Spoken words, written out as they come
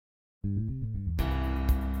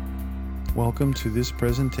Welcome to this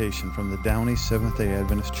presentation from the Downey Seventh-day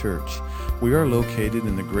Adventist Church. We are located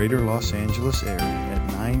in the greater Los Angeles area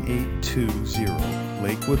at 9820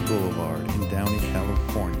 Lakewood Boulevard in Downey,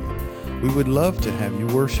 California. We would love to have you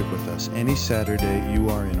worship with us any Saturday you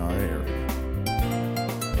are in our area.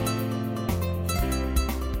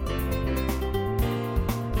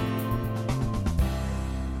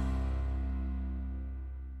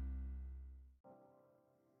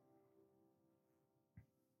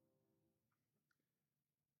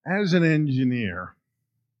 As an engineer,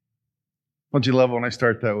 don't you love it when I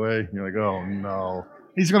start that way? You're like, oh no,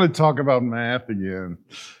 he's going to talk about math again.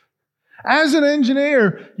 As an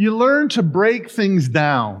engineer, you learn to break things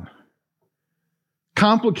down.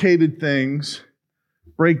 Complicated things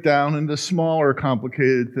break down into smaller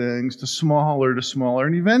complicated things, to smaller,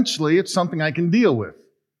 and eventually it's something I can deal with.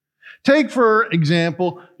 Take, for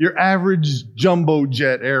example, your average jumbo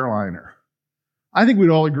jet airliner. I think we'd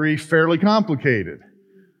all agree fairly complicated.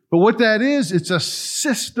 But what that is, it's a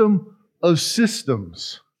system of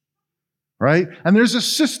systems, right? And there's a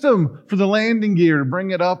system for the landing gear to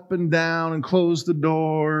bring it up and down and close the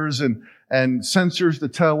doors and sensors to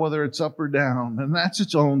tell whether it's up or down. And that's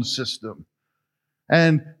its own system.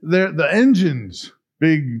 And the engines,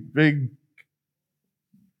 big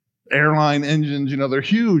airline engines, they're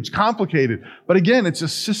huge, complicated. But again, it's a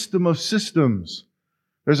system of systems.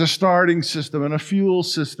 There's a starting system and a fuel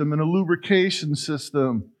system and a lubrication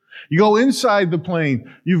system. You go inside the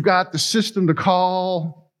plane, you've got the system to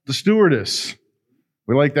call the stewardess.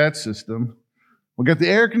 We like that system. We got the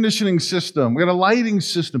air conditioning system. We got a lighting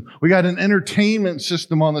system. We got an entertainment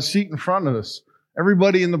system on the seat in front of us.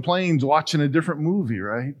 Everybody in the plane's watching a different movie,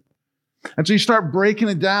 right? And so you start breaking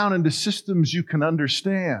it down into systems you can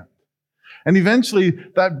understand. And eventually,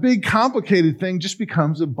 that big complicated thing just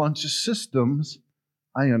becomes a bunch of systems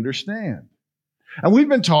I understand. And we've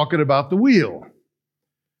been talking about the wheel.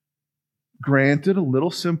 Granted, a little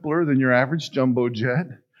simpler than your average jumbo jet,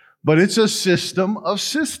 but it's a system of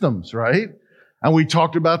systems, right? And we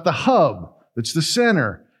talked about the hub, that's the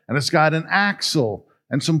center, and it's got an axle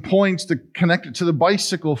and some points to connect it to the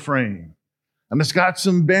bicycle frame. And it's got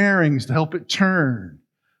some bearings to help it turn.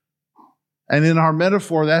 And in our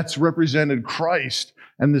metaphor, that's represented Christ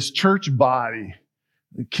and this church body.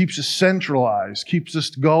 It keeps us centralized, keeps us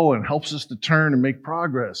going, helps us to turn and make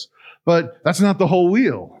progress. But that's not the whole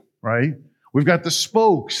wheel, right? We've got the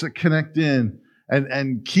spokes that connect in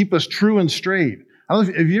and keep us true and straight. I don't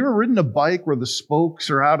know, have you ever ridden a bike where the spokes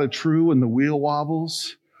are out of true and the wheel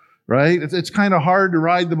wobbles, right? It's kind of hard to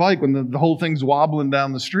ride the bike when the whole thing's wobbling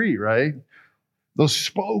down the street, right? Those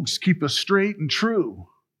spokes keep us straight and true.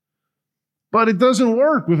 But it doesn't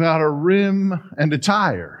work without a rim and a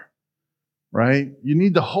tire. Right? You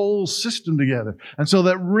need the whole system together. And so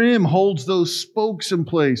that rim holds those spokes in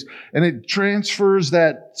place and it transfers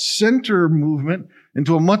that center movement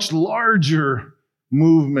into a much larger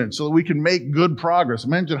movement so that we can make good progress.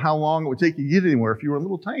 Imagine how long it would take you to get anywhere if you were on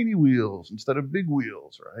little tiny wheels instead of big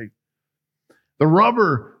wheels, right? The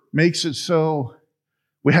rubber makes it so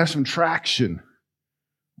we have some traction.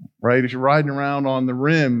 Right? If you're riding around on the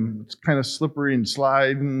rim, it's kind of slippery and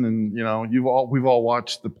sliding, and we've all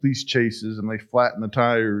watched the police chases, and they flatten the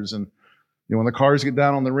tires, and when the cars get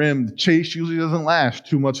down on the rim, the chase usually doesn't last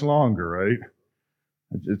too much longer, right?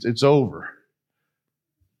 It's over.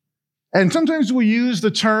 And sometimes we use the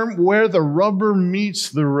term where the rubber meets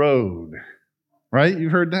the road, right?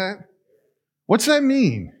 You've heard that? What's that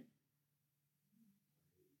mean?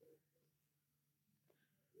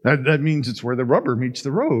 That means it's where the rubber meets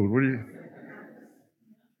the road.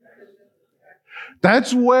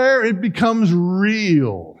 That's where it becomes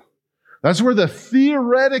real. That's where the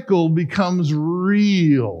theoretical becomes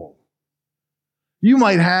real. You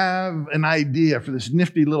might have an idea for this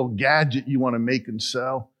nifty little gadget you want to make and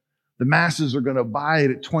sell. The masses are going to buy it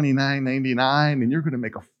at $29.99 and you're going to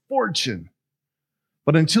make a fortune.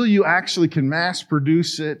 But until you actually can mass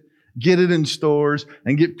produce it, get it in stores,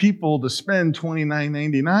 and get people to spend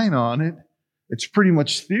 $29.99 on it, it's pretty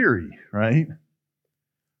much theory, right?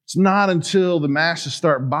 It's not until the masses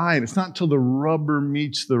start buying, it's not until the rubber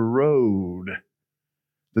meets the road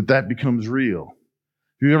that becomes real.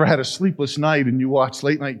 If you've ever had a sleepless night and you watch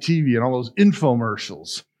late night TV and all those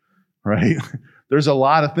infomercials, right? There's a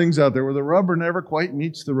lot of things out there where the rubber never quite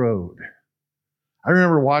meets the road. I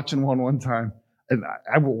remember watching one time. And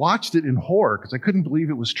I watched it in horror because I couldn't believe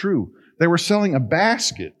it was true. They were selling a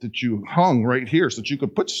basket that you hung right here so that you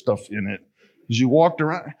could put stuff in it as you walked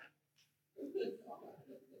around.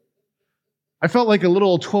 I felt like a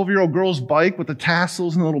little 12-year-old girl's bike with the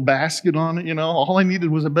tassels and a little basket on it, All I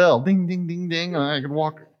needed was a bell. Ding, ding, ding, ding, and I could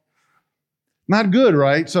walk. Not good,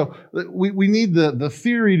 right? So we need the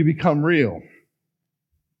theory to become real.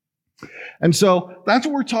 And so that's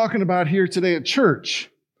what we're talking about here today at church.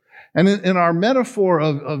 And in our metaphor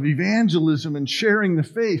of evangelism and sharing the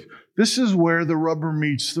faith, this is where the rubber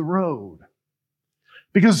meets the road.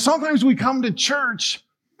 Because sometimes we come to church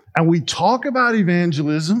and we talk about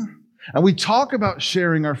evangelism and we talk about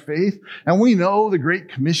sharing our faith, and we know the Great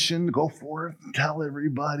Commission to go forth and tell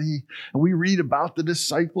everybody. And we read about the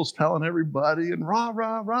disciples telling everybody and rah,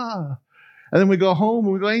 rah, rah. And then we go home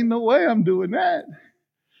and we go, ain't no way I'm doing that.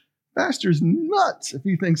 Pastor's nuts if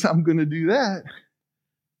he thinks I'm going to do that.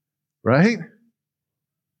 Right?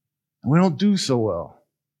 And we don't do so well.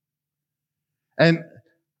 And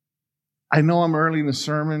I know I'm early in the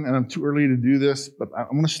sermon and I'm too early to do this, but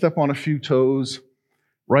I'm going to step on a few toes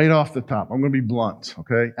right off the top. I'm going to be blunt,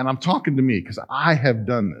 okay? And I'm talking to me because I have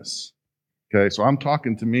done this, okay? So I'm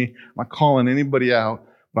talking to me. I'm not calling anybody out,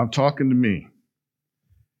 but I'm talking to me.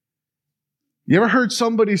 You ever heard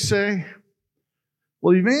somebody say,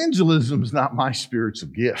 well, evangelism is not my spiritual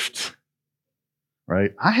gift,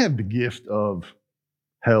 right? I have the gift of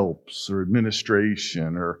helps or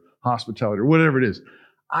administration or hospitality or whatever it is.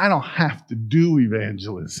 I don't have to do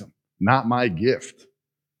evangelism. Not my gift.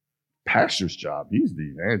 Pastor's job, he's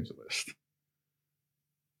the evangelist.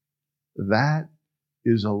 That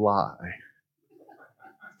is a lie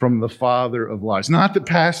from the father of lies. Not that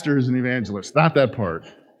pastor is an evangelist, not that part.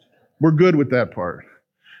 We're good with that part.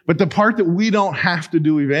 But the part that we don't have to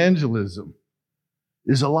do evangelism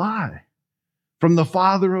is a lie from the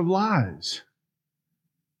father of lies.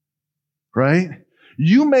 Right?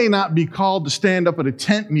 You may not be called to stand up at a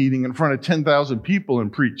tent meeting in front of 10,000 people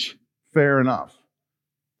and preach. Fair enough.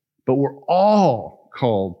 But we're all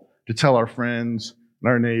called to tell our friends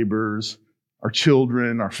and our neighbors, our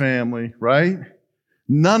children, our family, right?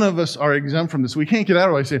 None of us are exempt from this. We can't get out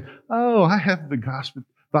of it by saying, oh, I have the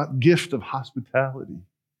gift of hospitality.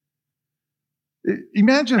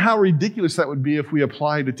 Imagine how ridiculous that would be if we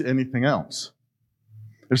applied it to anything else.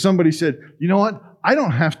 If somebody said, you know what? I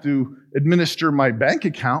don't have to administer my bank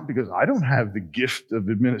account because I don't have the gift of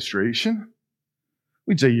administration.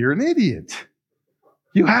 We'd say, you're an idiot.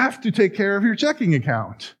 You have to take care of your checking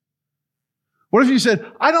account. What if you said,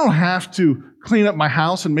 I don't have to clean up my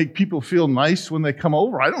house and make people feel nice when they come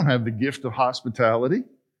over. I don't have the gift of hospitality.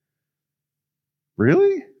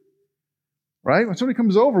 Really? Right? When somebody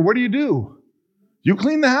comes over, what do? You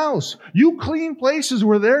clean the house. You clean places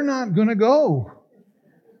where they're not going to go.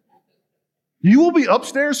 You will be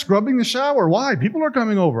upstairs scrubbing the shower. Why? People are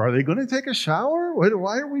coming over. Are they going to take a shower?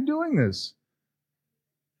 Why are we doing this?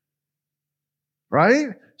 Right?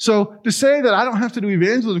 So to say that I don't have to do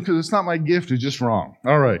evangelism because it's not my gift is just wrong.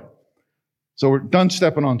 All right. So we're done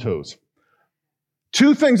stepping on toes.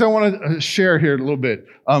 Two things I want to share here a little bit.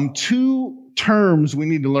 Two terms we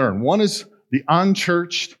need to learn. One is the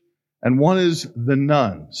unchurched and one is the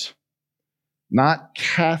nuns. Not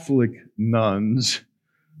Catholic nuns,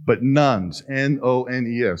 but nuns.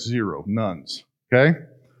 N-O-N-E-S, zero, nuns. Okay?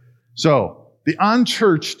 So the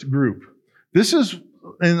unchurched group. This is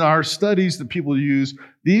in our studies that people use,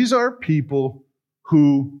 these are people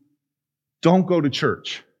who don't go to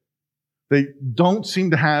church. They don't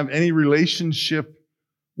seem to have any relationship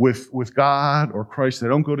with God or Christ. They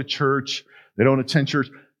don't go to church. They don't attend church.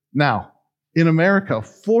 Now, in America,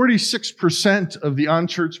 46% of the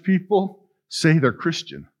unchurched people say they're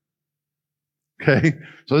Christian. Okay?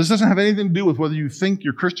 So this doesn't have anything to do with whether you think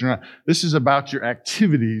you're Christian or not. This is about your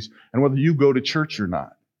activities and whether you go to church or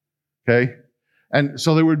not. Okay? And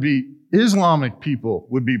so there would be Islamic people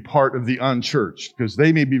would be part of the unchurched because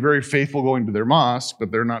they may be very faithful going to their mosque,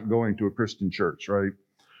 but they're not going to a Christian church, right?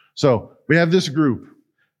 So we have this group,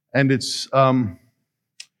 and it's about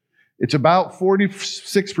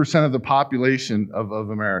 46% of the population of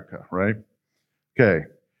America, right? Okay.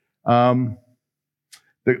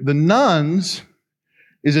 The nuns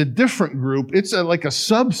is a different group. It's like a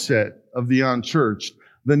subset of the unchurched.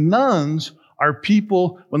 The nuns are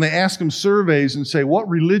people, when they ask them surveys and say, what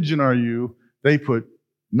religion are you? They put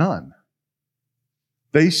none.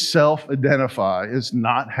 They self-identify as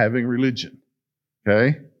not having religion.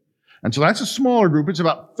 Okay? And so that's a smaller group. It's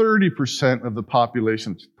about 30% of the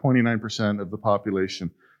population, 29% of the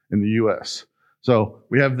population in the U.S. So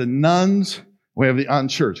we have the nuns, we have the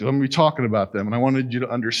unchurched. I'm going to be talking about them, and I wanted you to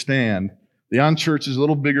understand the unchurched is a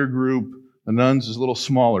little bigger group, the nuns is a little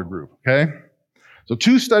smaller group. Okay? So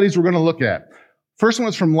two studies we're going to look at. First one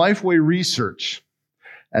was from Lifeway Research,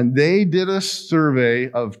 and they did a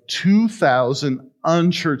survey of 2,000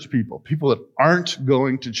 unchurched people that aren't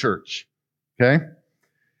going to church, okay?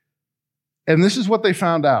 And this is what they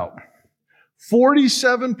found out.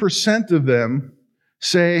 47% of them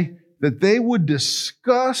say that they would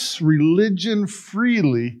discuss religion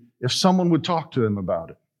freely if someone would talk to them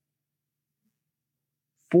about it.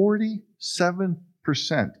 47%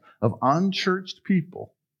 of unchurched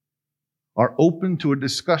people are open to a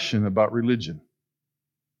discussion about religion.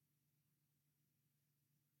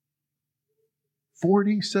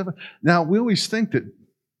 47. Now, we always think that,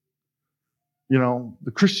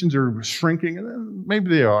 the Christians are shrinking, and maybe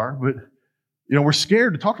they are, but, we're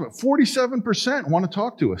scared to talk about it. 47% want to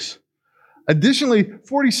talk to us. Additionally,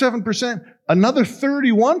 47%, another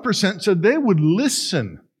 31% said they would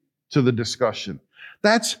listen to the discussion.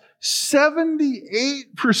 That's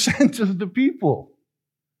 78% of the people.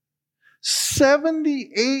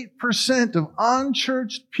 78% of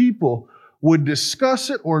unchurched people would discuss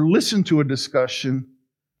it or listen to a discussion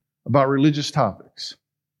about religious topics.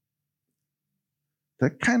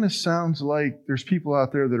 That kind of sounds like there's people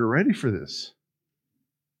out there that are ready for this.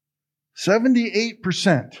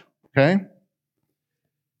 78%, okay?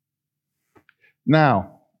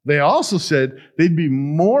 Now, they also said they'd be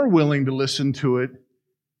more willing to listen to it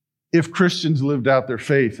if Christians lived out their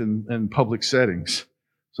faith in public settings.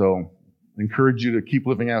 So, I encourage you to keep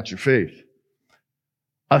living out your faith.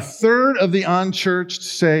 A third of the unchurched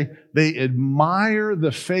say they admire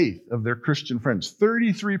the faith of their Christian friends.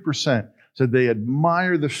 33% said they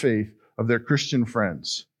admire the faith of their Christian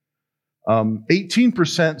friends.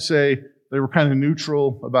 18% say they were kind of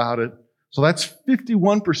neutral about it. So that's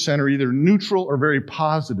 51% are either neutral or very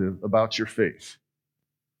positive about your faith.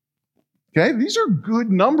 Okay, these are good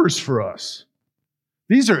numbers for us.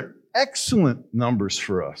 These are excellent numbers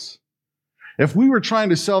for us. If we were trying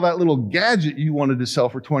to sell that little gadget you wanted to sell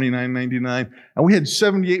for $29.99 and we had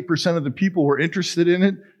 78% of the people were interested in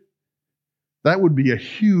it, that would be a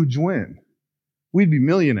huge win. We'd be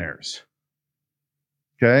millionaires.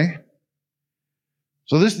 Okay?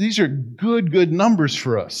 So these are good numbers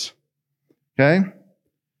for us. Okay?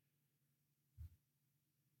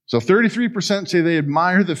 So 33% say they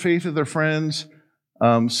admire the faith of their friends.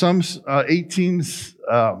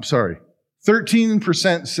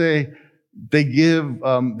 13% say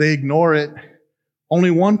they ignore it. Only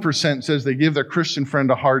 1% says they give their Christian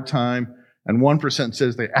friend a hard time, and 1%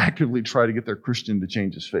 says they actively try to get their Christian to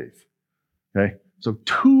change his faith. Okay? So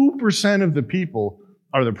 2% of the people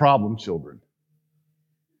are the problem children.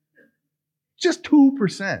 Just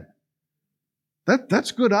 2%.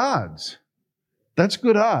 That's good odds. That's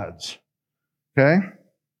good odds. Okay?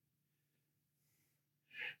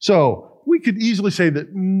 So, we could easily say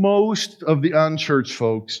that most of the unchurched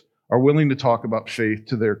folks are willing to talk about faith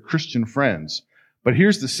to their Christian friends. But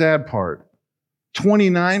here's the sad part.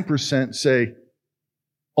 29% say,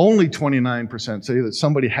 only 29% say that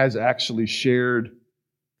somebody has actually shared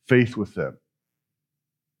faith with them.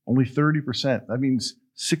 Only 30%. That means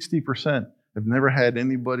 60% have never had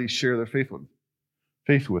anybody share their faith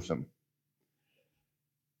with them.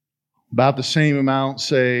 About the same amount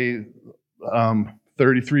say,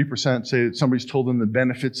 33% say that somebody's told them the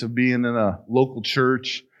benefits of being in a local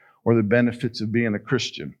church or the benefits of being a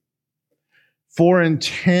Christian. 4 in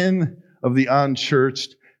 10 of the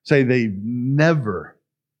unchurched say they've never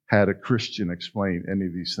had a Christian explain any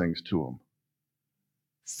of these things to them.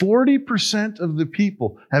 40% of the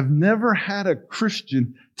people have never had a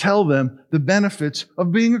Christian tell them the benefits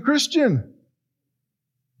of being a Christian.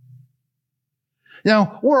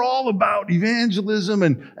 Now, we're all about evangelism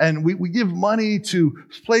and we give money to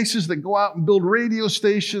places that go out and build radio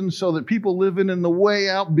stations so that people living in the way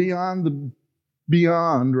out beyond the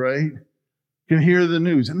beyond, right, can hear the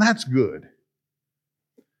news. And that's good.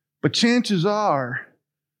 But chances are,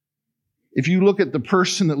 if you look at the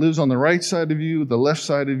person that lives on the right side of you, the left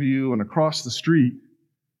side of you, and across the street,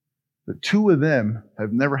 the two of them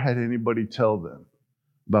have never had anybody tell them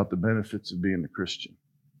about the benefits of being a Christian.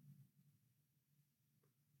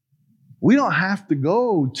 We don't have to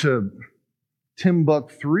go to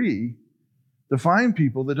Timbuk3 to find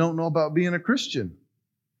people that don't know about being a Christian.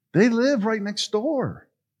 They live right next door.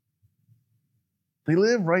 They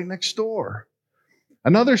live right next door.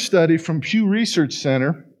 Another study from Pew Research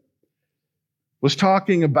Center was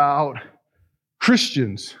talking about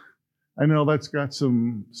Christians. I know that's got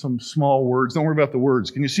some small words. Don't worry about the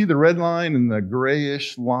words. Can you see the red line and the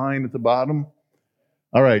grayish line at the bottom?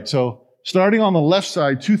 All right, so starting on the left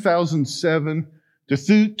side, 2007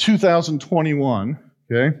 to 2021,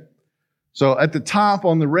 okay? So at the top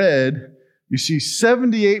on the red, you see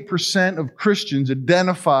 78% of Christians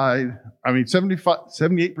identified,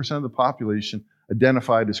 78% of the population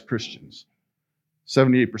identified as Christians.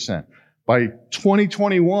 78%. By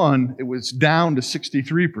 2021, it was down to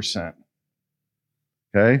 63%.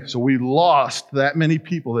 Okay? So we lost that many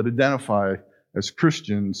people that identify as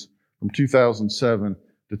Christians from 2007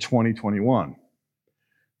 to 2021.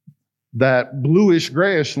 That bluish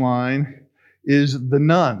grayish line is the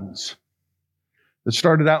nuns. That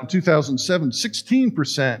started out in 2007,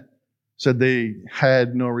 16% said they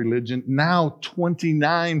had no religion. Now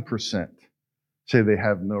 29% say they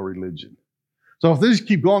have no religion. So if they just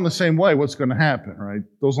keep going the same way, what's going to happen, right?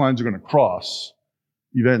 Those lines are going to cross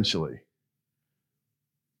eventually.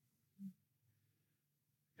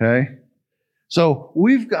 Okay? So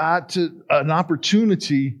we've got an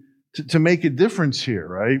opportunity to make a difference here,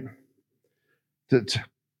 right?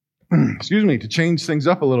 To change things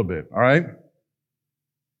up a little bit, all right?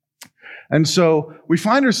 And so we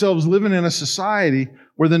find ourselves living in a society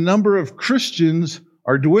where the number of Christians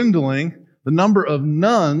are dwindling, the number of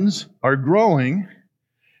nuns are growing,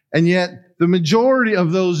 and yet the majority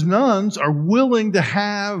of those nuns are willing to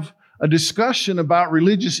have a discussion about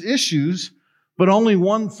religious issues, but only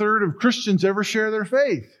 1/3 of Christians ever share their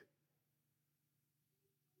faith.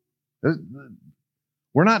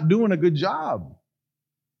 We're not doing a good job.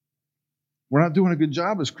 We're not doing a good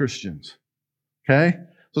job as Christians. Okay?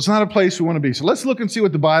 So it's not a place we want to be. So let's look and see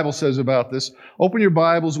what the Bible says about this. Open your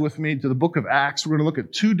Bibles with me to the book of Acts. We're going to look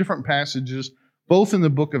at two different passages, both in the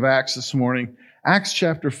book of Acts this morning. Acts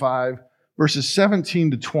chapter 5, verses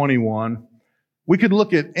 17 to 21. We could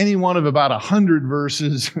look at any one of about 100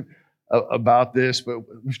 verses about this, but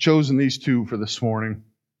we've chosen these two for this morning.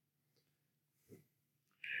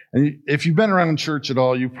 And if you've been around church at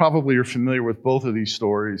all, you probably are familiar with both of these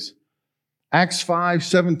stories. Acts 5,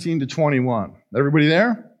 17 to 21. Everybody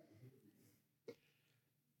there?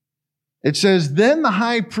 It says, "Then the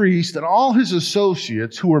high priest and all his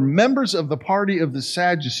associates, who were members of the party of the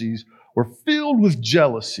Sadducees, were filled with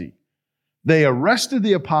jealousy. They arrested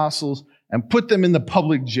the apostles and put them in the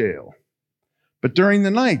public jail. But during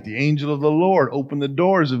the night, the angel of the Lord opened the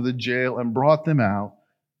doors of the jail and brought them out.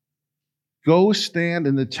 'Go stand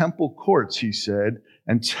in the temple courts,' he said,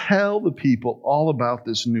 'and tell the people all about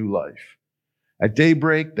this new life.' At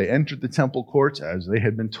daybreak, they entered the temple courts as they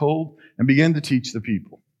had been told and began to teach the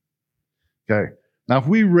people." Okay. Now, if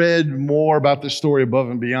we read more about this story above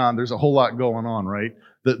and beyond, there's a whole lot going on, right?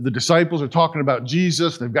 The disciples are talking about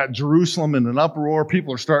Jesus. They've got Jerusalem in an uproar.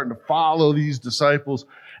 People are starting to follow these disciples.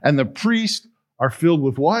 And the priests are filled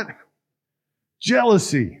with what?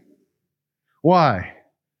 Jealousy. Why?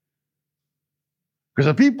 Because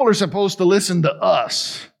the people are supposed to listen to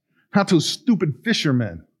us, not those stupid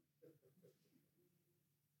fishermen.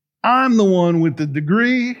 I'm the one with the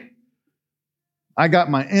degree. I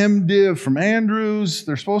got my MDiv from Andrews.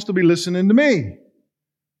 They're supposed to be listening to me.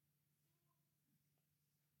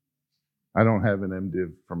 I don't have an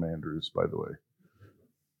MDiv from Andrews, by the way.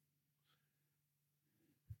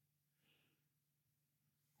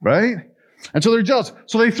 Right? And so they're jealous.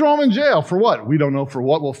 So they throw him in jail for what? We don't know for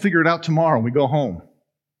what. We'll figure it out tomorrow when we go home.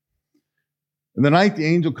 In the night, the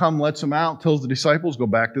angel comes, lets him out, tells the disciples, go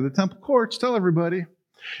back to the temple courts, tell everybody.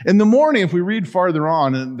 In the morning, if we read farther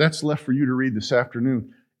on, and that's left for you to read this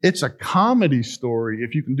afternoon, it's a comedy story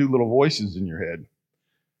if you can do little voices in your head.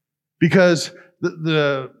 Because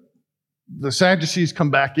the Sadducees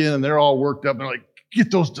come back in and they're all worked up. They're like,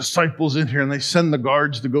 get those disciples in here. And they send the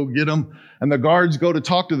guards to go get them. And the guards go to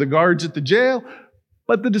talk to the guards at the jail.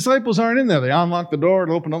 But the disciples aren't in there. They unlock the door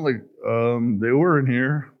and open up like, they were in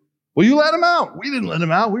here. Well, you let them out. We didn't let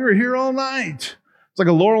them out. We were here all night. It's like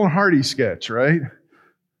a Laurel and Hardy sketch, right?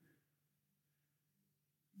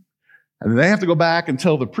 And they have to go back and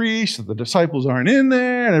tell the priest that the disciples aren't in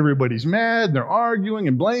there, and everybody's mad, and they're arguing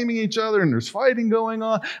and blaming each other, and there's fighting going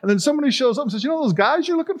on. And then somebody shows up and says, you know those guys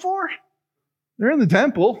you're looking for? They're in the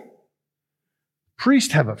temple.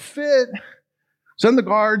 Priests have a fit. Send the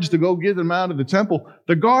guards to go get them out of the temple.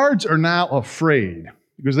 The guards are now afraid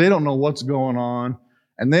because they don't know what's going on,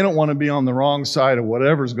 and they don't want to be on the wrong side of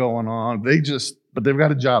whatever's going on. But they've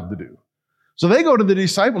got a job to do. So they go to the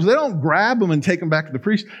disciples. They don't grab them and take them back to the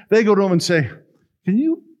priest. They go to them and say, can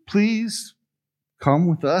you please come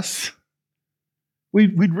with us?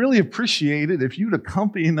 We'd really appreciate it if you'd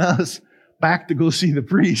accompany us back to go see the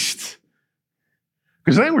priest.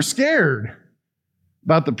 Because they were scared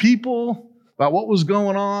about the people, about what was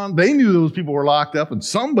going on. They knew those people were locked up and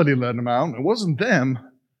somebody let them out. It wasn't them.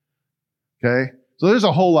 Okay? So there's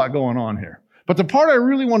a whole lot going on here. But the part I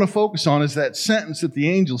really want to focus on is that sentence that the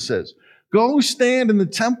angel says. Go stand in the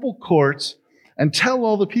temple courts and tell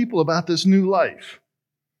all the people about this new life.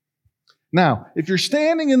 Now, if you're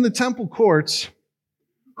standing in the temple courts,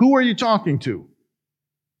 who are you talking to?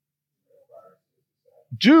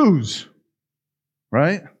 Jews,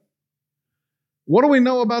 right? What do we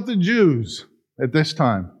know about the Jews? at this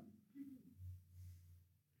time?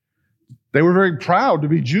 They were very proud to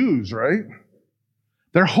be Jews, right?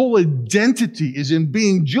 Their whole identity is in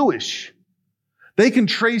being Jewish. They can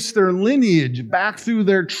trace their lineage back through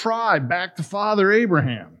their tribe, back to Father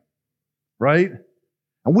Abraham, right?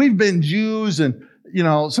 And we've been Jews, and,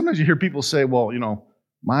 sometimes you hear people say, well,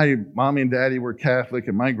 my mommy and daddy were Catholic,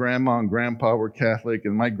 and my grandma and grandpa were Catholic,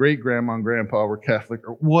 and my great-grandma and grandpa were Catholic,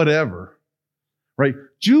 or whatever, right?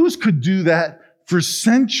 Jews could do that for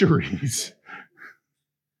centuries,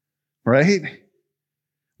 right?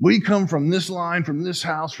 We come from this line, from this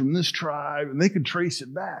house, from this tribe, and they could trace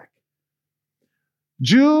it back.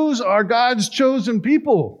 Jews are God's chosen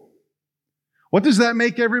people. What does that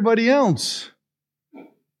make everybody else?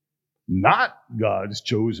 Not God's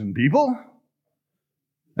chosen people.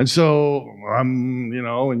 And so I'm,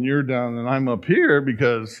 and you're down and I'm up here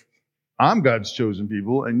because I'm God's chosen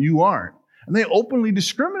people and you aren't. And they openly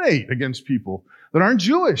discriminate against people that aren't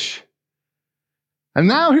Jewish. And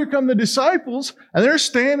now here come the disciples, and they're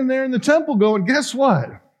standing there in the temple going, guess what?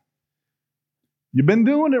 You've been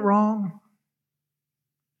doing it wrong.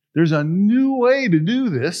 There's a new way to do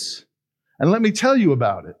this, and let me tell you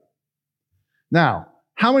about it. Now,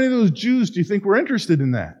 how many of those Jews do you think were interested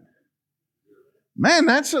in that? Man,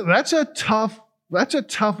 that's a tough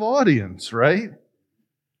audience, right?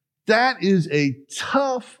 That is a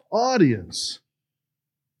tough audience.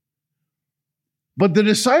 But the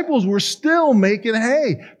disciples were still making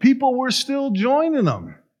hay. People were still joining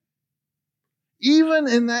them, even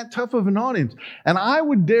in that tough of an audience. And I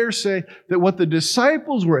would dare say that what the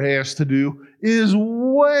disciples were asked to do is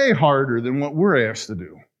way harder than what we're asked to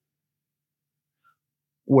do.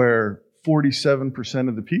 Where 47%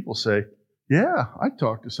 of the people say, yeah, I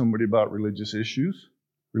talked to somebody about religious issues,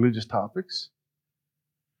 religious topics.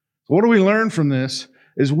 So what do we learn from this?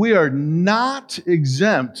 Is we are not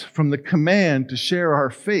exempt from the command to share our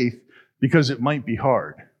faith because it might be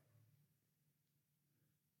hard.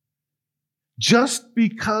 Just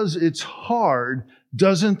because it's hard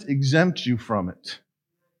doesn't exempt you from it.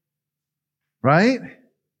 Right?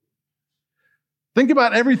 Think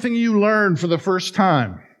about everything you learned for the first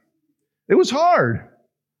time. It was hard.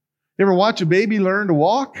 You ever watch a baby learn to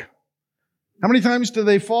walk? How many times do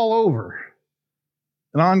they fall over?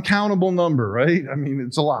 An uncountable number, right? I mean,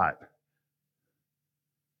 it's a lot.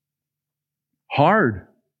 Hard.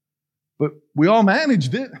 But we all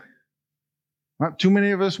managed it. Not too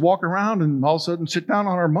many of us walk around and all of a sudden sit down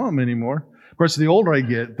on our bum anymore. Of course, the older I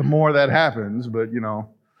get, the more that happens, but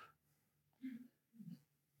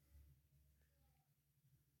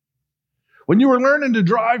When you were learning to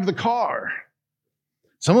drive the car,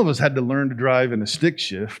 some of us had to learn to drive in a stick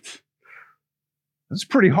shift. That's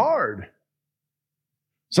pretty hard.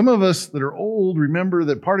 Some of us that are old remember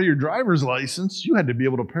that part of your driver's license, you had to be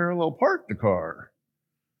able to parallel park the car.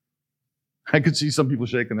 I could see some people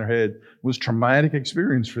shaking their head. It was a traumatic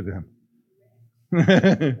experience for them.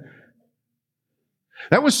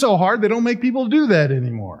 That was so hard, they don't make people do that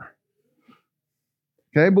anymore.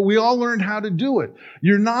 Okay, but we all learned how to do it.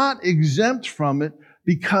 You're not exempt from it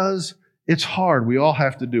because it's hard. We all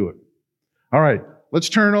have to do it. All right, let's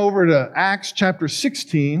turn over to Acts chapter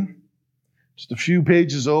 16. Just a few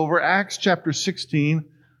pages over. Acts chapter 16,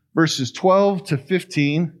 verses 12 to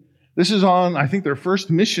 15. This is on, I think, their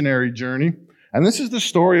first missionary journey. And this is the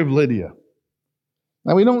story of Lydia.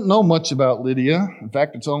 Now, we don't know much about Lydia. In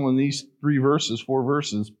fact, it's only in these 4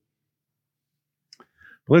 verses.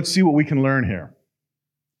 But let's see what we can learn here.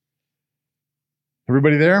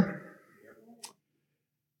 Everybody there?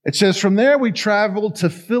 It says, from there we traveled to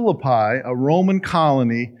Philippi, a Roman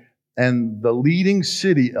colony, and the leading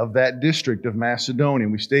city of that district of Macedonia.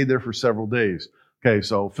 We stayed there for several days. Okay,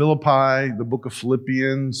 so Philippi, the book of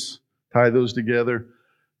Philippians, tie those together.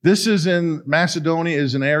 This is in Macedonia,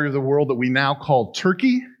 is an area of the world that we now call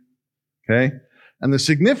Turkey. Okay, and the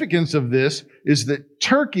significance of this is that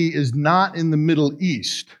Turkey is not in the Middle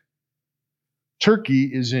East. Turkey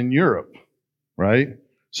is in Europe, right?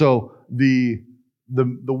 So the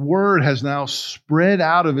word has now spread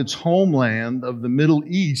out of its homeland of the Middle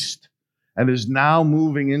East and is now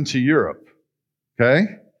moving into Europe. Okay?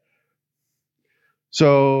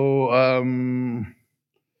 So,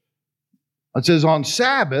 it says, on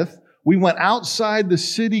Sabbath, we went outside the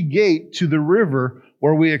city gate to the river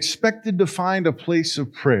where we expected to find a place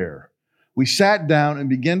of prayer. We sat down and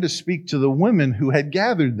began to speak to the women who had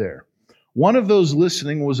gathered there. One of those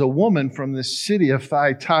listening was a woman from the city of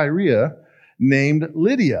Thyatira named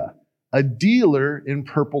Lydia, a dealer in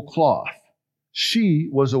purple cloth. She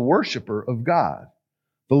was a worshiper of God.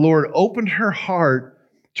 The Lord opened her heart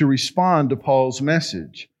to respond to Paul's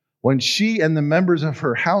message. When she and the members of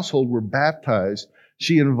her household were baptized,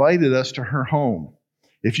 she invited us to her home.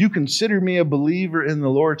 If you consider me a believer in the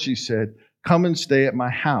Lord, she said, come and stay at my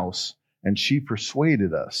house. And she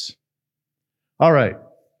persuaded us. All right.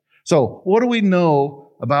 So what do we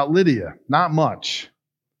know about Lydia? Not much,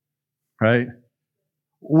 right?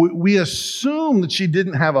 We assume that she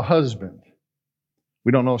didn't have a husband.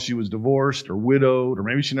 We don't know if she was divorced or widowed, or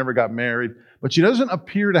maybe she never got married, but she doesn't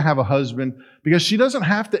appear to have a husband because she doesn't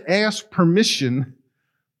have to ask permission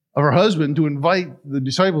of her husband to invite the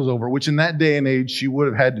disciples over, which in that day and age she would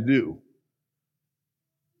have had to do.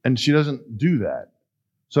 And she doesn't do that.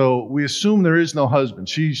 So we assume there is no husband.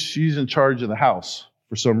 She's in charge of the house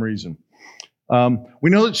for some reason. We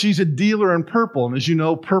know that she's a dealer in purple. And as you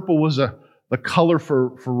know, purple was the color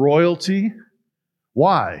for royalty.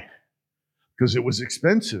 Why? Because it was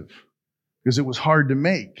expensive. Because it was hard to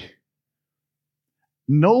make.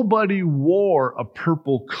 Nobody wore a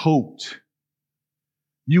purple coat.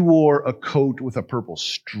 You wore a coat with a purple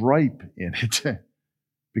stripe in it.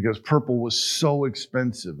 Because purple was so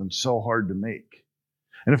expensive and so hard to make.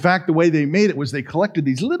 And in fact, the way they made it was they collected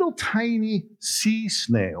these little tiny sea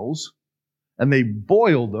snails and they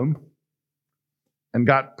boiled them and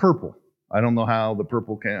got purple. I don't know how the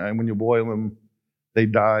purple can, when you boil them, they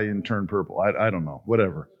die and turn purple. I don't know,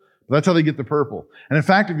 whatever. But that's how they get the purple. And in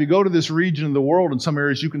fact, if you go to this region of the world, in some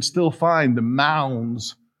areas, you can still find the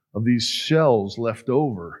mounds of these shells left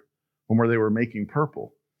over from where they were making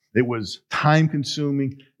purple. It was time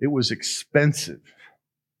consuming. It was expensive.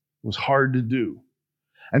 It was hard to do.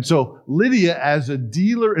 And so Lydia, as a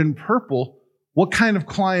dealer in purple, what kind of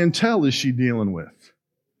clientele is she dealing with?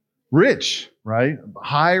 Rich, right?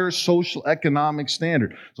 Higher social economic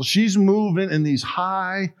standard. So she's moving in these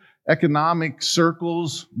high economic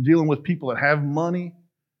circles, dealing with people that have money.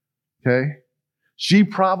 Okay? She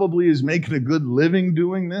probably is making a good living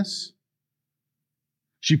doing this.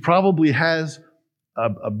 She probably has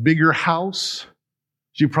a bigger house.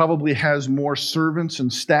 She probably has more servants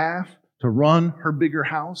and staff to run her bigger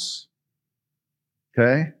house.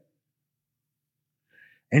 Okay?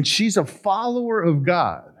 And she's a follower of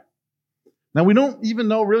God. Now, we don't even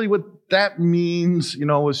know really what that means. You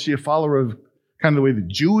know, was she a follower of kind of the way the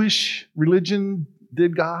Jewish religion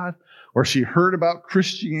did God? Or she heard about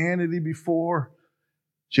Christianity before?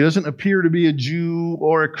 She doesn't appear to be a Jew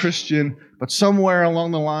or a Christian, but somewhere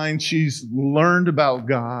along the line, she's learned about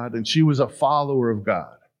God and she was a follower of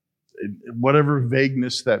God. Whatever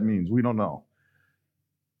vagueness that means, we don't know.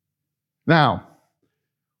 Now,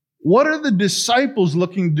 what are the disciples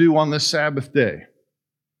looking to do on the Sabbath day?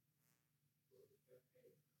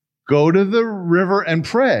 Go to the river and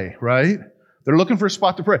pray, right? They're looking for a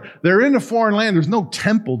spot to pray. They're in a foreign land. There's no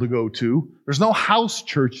temple to go to. There's no house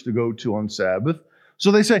church to go to on Sabbath.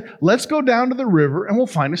 So they say, let's go down to the river and we'll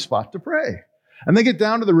find a spot to pray. And they get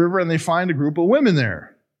down to the river and they find a group of women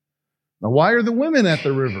there. Now, why are the women at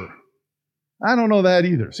the river? I don't know that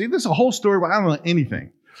either. See, this is a whole story, but I don't know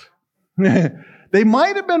anything. They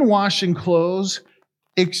might have been washing clothes,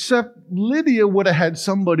 except Lydia would have had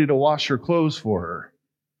somebody to wash her clothes for her.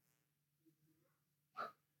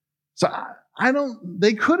 So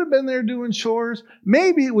they could have been there doing chores.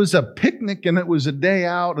 Maybe it was a picnic and it was a day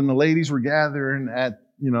out and the ladies were gathering at,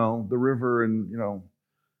 the river and,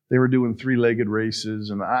 they were doing three-legged races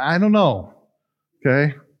and I don't know.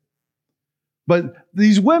 Okay? But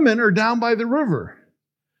these women are down by the river.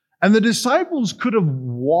 And the disciples could have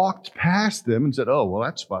walked past them and said, oh, well,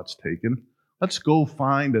 that spot's taken. Let's go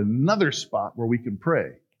find another spot where we can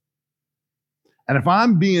pray. And if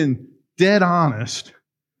I'm being dead honest,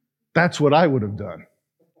 that's what I would have done.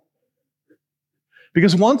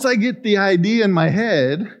 Because once I get the idea in my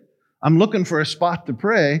head, I'm looking for a spot to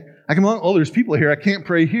pray. I come along, oh, there's people here. I can't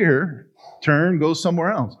pray here. Turn, go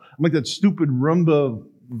somewhere else. I'm like that stupid Roomba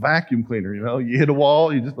vacuum cleaner, you hit a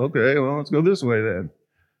wall, you just, okay, well, let's go this way then.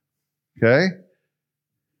 Okay?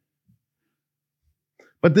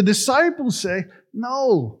 But the disciples say,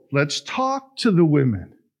 no, let's talk to the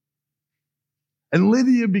women. And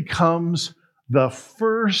Lydia becomes the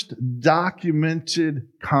first documented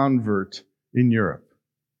convert in Europe.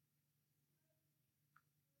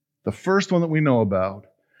 The first one that we know about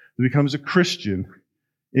that becomes a Christian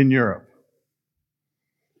in Europe.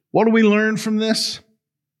 What do we learn from this?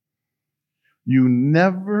 You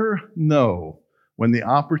never know when the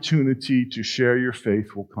opportunity to share your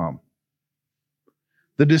faith will come.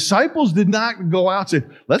 The disciples did not go out and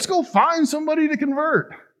say, let's go find somebody to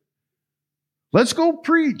convert. Let's go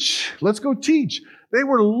preach. Let's go teach. They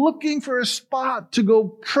were looking for a spot to go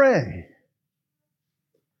pray.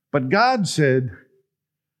 But God said,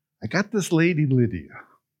 I got this lady Lydia.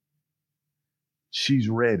 She's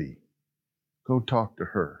ready. Go talk to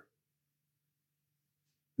her.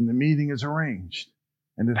 And the meeting is arranged,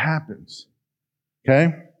 and it happens.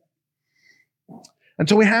 Okay? And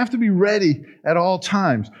so we have to be ready at all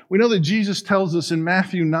times. We know that Jesus tells us in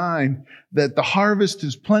Matthew 9 that the harvest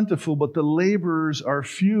is plentiful, but the laborers are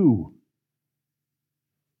few.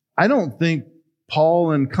 I don't think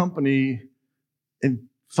Paul and company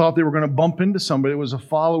thought they were going to bump into somebody that was a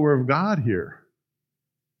follower of God here.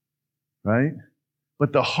 Right?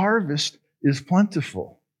 But the harvest is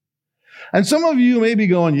plentiful. And some of you may be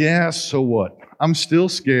going, yeah, so what? I'm still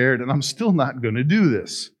scared and I'm still not going to do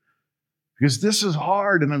this. Because this is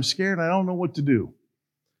hard and I'm scared and I don't know what to do.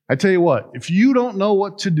 I tell you what, if you don't know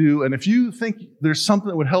what to do and if you think there's something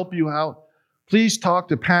that would help you out, please talk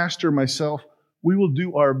to Pastor or myself. We will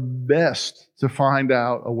do our best to find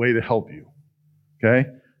out a way to help you. Okay?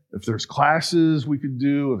 If there's classes we could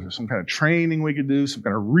do, if there's some kind of training we could do, some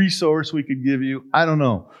kind of resource we could give you, I don't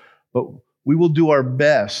know. But we will do our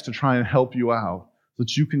best to try and help you out so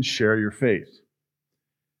that you can share your faith.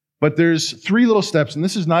 But there's 3 little steps, and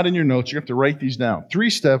this is not in your notes. You have to write these down. 3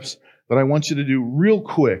 steps that I want you to do real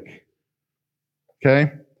quick.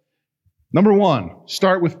 Okay? Number 1,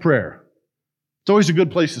 start with prayer. It's always a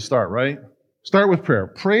good place to start, right? Start with prayer.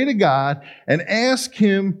 Pray to God and ask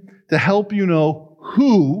Him to help you know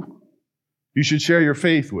who you should share your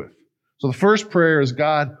faith with. So the first prayer is,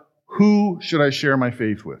 God, who should I share my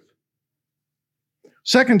faith with?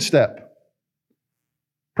 Second step,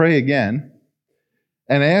 pray again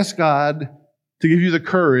and ask God to give you the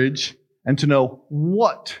courage and to know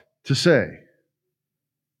what to say.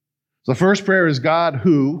 So the first prayer is, God,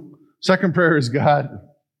 who? Second prayer is, God,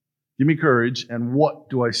 give me courage, and what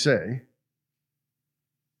do I say?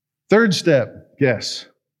 Third step, guess.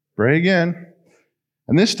 Pray again.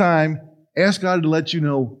 And this time, ask God to let you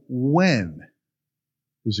know when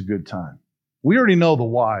is a good time. We already know the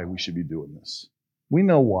why we should be doing this. We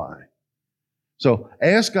know why. So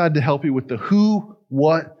ask God to help you with the who,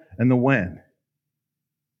 what, and the when.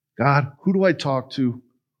 God, who do I talk to?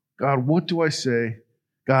 God, what do I say?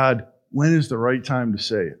 God, when is the right time to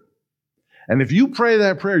say it? And if you pray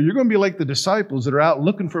that prayer, you're going to be like the disciples that are out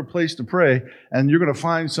looking for a place to pray, and you're going to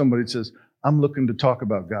find somebody that says, I'm looking to talk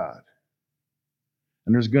about God.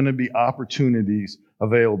 And there's going to be opportunities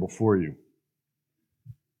available for you.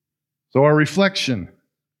 So our reflection.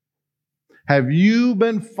 Have you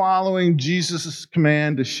been following Jesus'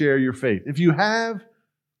 command to share your faith? If you have,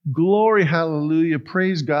 glory, hallelujah,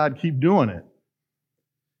 praise God, keep doing it.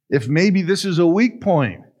 If maybe this is a weak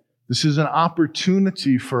point, this is an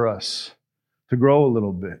opportunity for us to grow a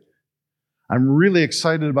little bit. I'm really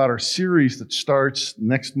excited about our series that starts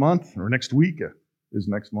next month, or next week is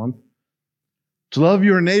next month. To love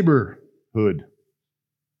your neighborhood.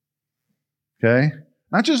 Okay?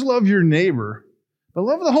 Not just love your neighbor, but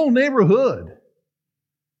love the whole neighborhood.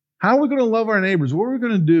 How are we going to love our neighbors? What are we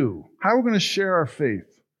going to do? How are we going to share our faith?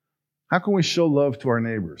 How can we show love to our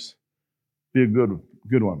neighbors? Be a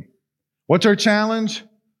good one. What's our challenge?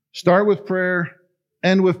 Start with prayer,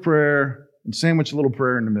 end with prayer, and sandwich a little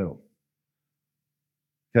prayer in the middle.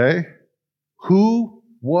 Okay? Who,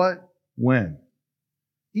 what, when.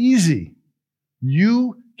 Easy.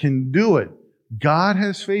 You can do it. God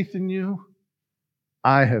has faith in you.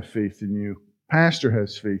 I have faith in you. Pastor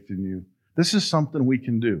has faith in you. This is something we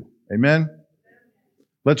can do. Amen?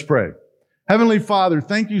 Let's pray. Heavenly Father,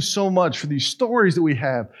 thank you so much for these stories that we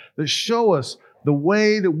have that show us the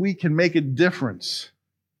way that we can make a difference.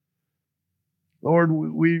 Lord,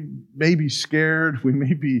 we may be scared. We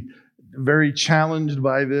may be very challenged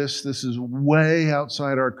by this. This is way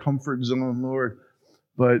outside our comfort zone, Lord.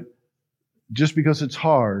 But just because it's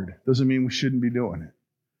hard doesn't mean we shouldn't be doing it.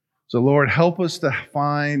 So, Lord, help us to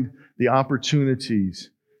find the opportunities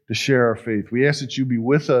to share our faith. We ask that you be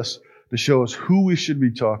with us to show us who we should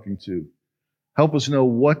be talking to. Help us know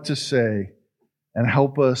what to say, and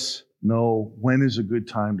help us know when is a good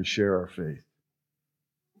time to share our faith.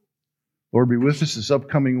 Lord, be with us this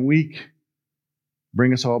upcoming week.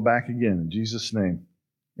 Bring us all back again. In Jesus' name,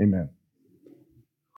 amen.